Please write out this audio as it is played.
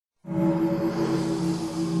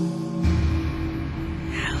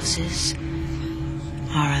houses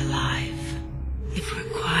are alive. If we're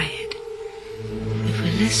quiet, if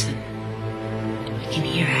we listen, we can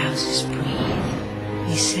hear houses breathe.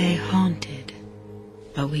 We say haunted,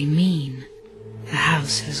 but we mean the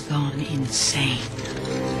house has gone insane.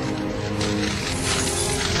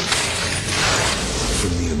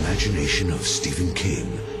 From the imagination of Stephen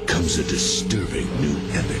King comes a disturbing new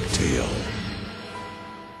epic tale.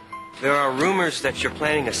 There are rumors that you're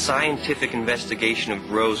planning a scientific investigation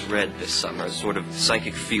of Rose Red this summer, a sort of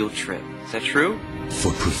psychic field trip. Is that true?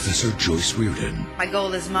 For Professor Joyce Reardon, My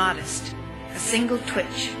goal is modest. A single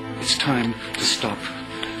twitch. It's time to stop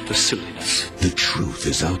the silliness. the truth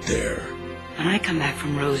is out there. When I come back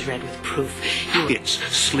from Rose Red with proof, It's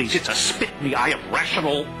sleaze. It's a spit in the eye of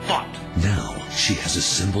rational thought. Now she has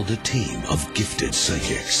assembled a team of gifted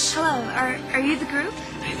psychics Hello, are you the group?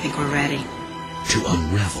 I think we're ready. to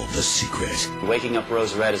unravel the secret Waking up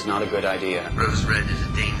Rose Red is not a good idea. Rose Red is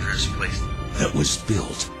a dangerous place. that was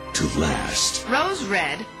built to last. Rose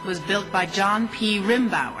Red was built by John P.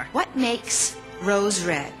 Rimbauer. What makes Rose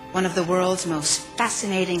Red one of the world's most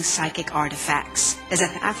fascinating psychic artifacts is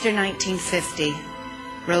that after 1950,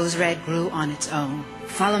 Rose Red grew on its own.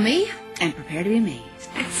 Follow me and prepare to be amazed.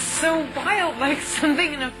 It's so wild, like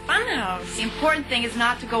something in a funhouse. The important thing is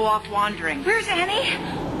not to go off wandering. Where's Annie?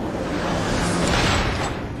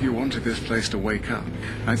 You wanted this place to wake up.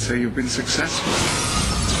 I'd say you've been successful.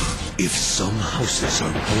 If some houses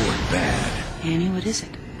are born bad, Annie, what is it?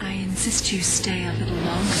 I insist you stay a little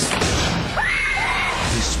longer.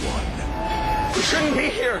 this one You shouldn't be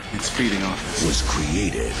here. It's feeding off us. was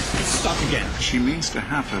created It's stuck again. She needs to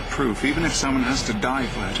have her proof, even if someone has to die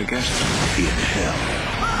for her to get it. in hell.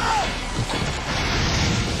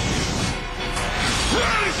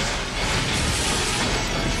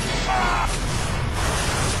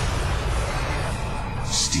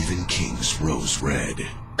 Stephen King's Rose Red.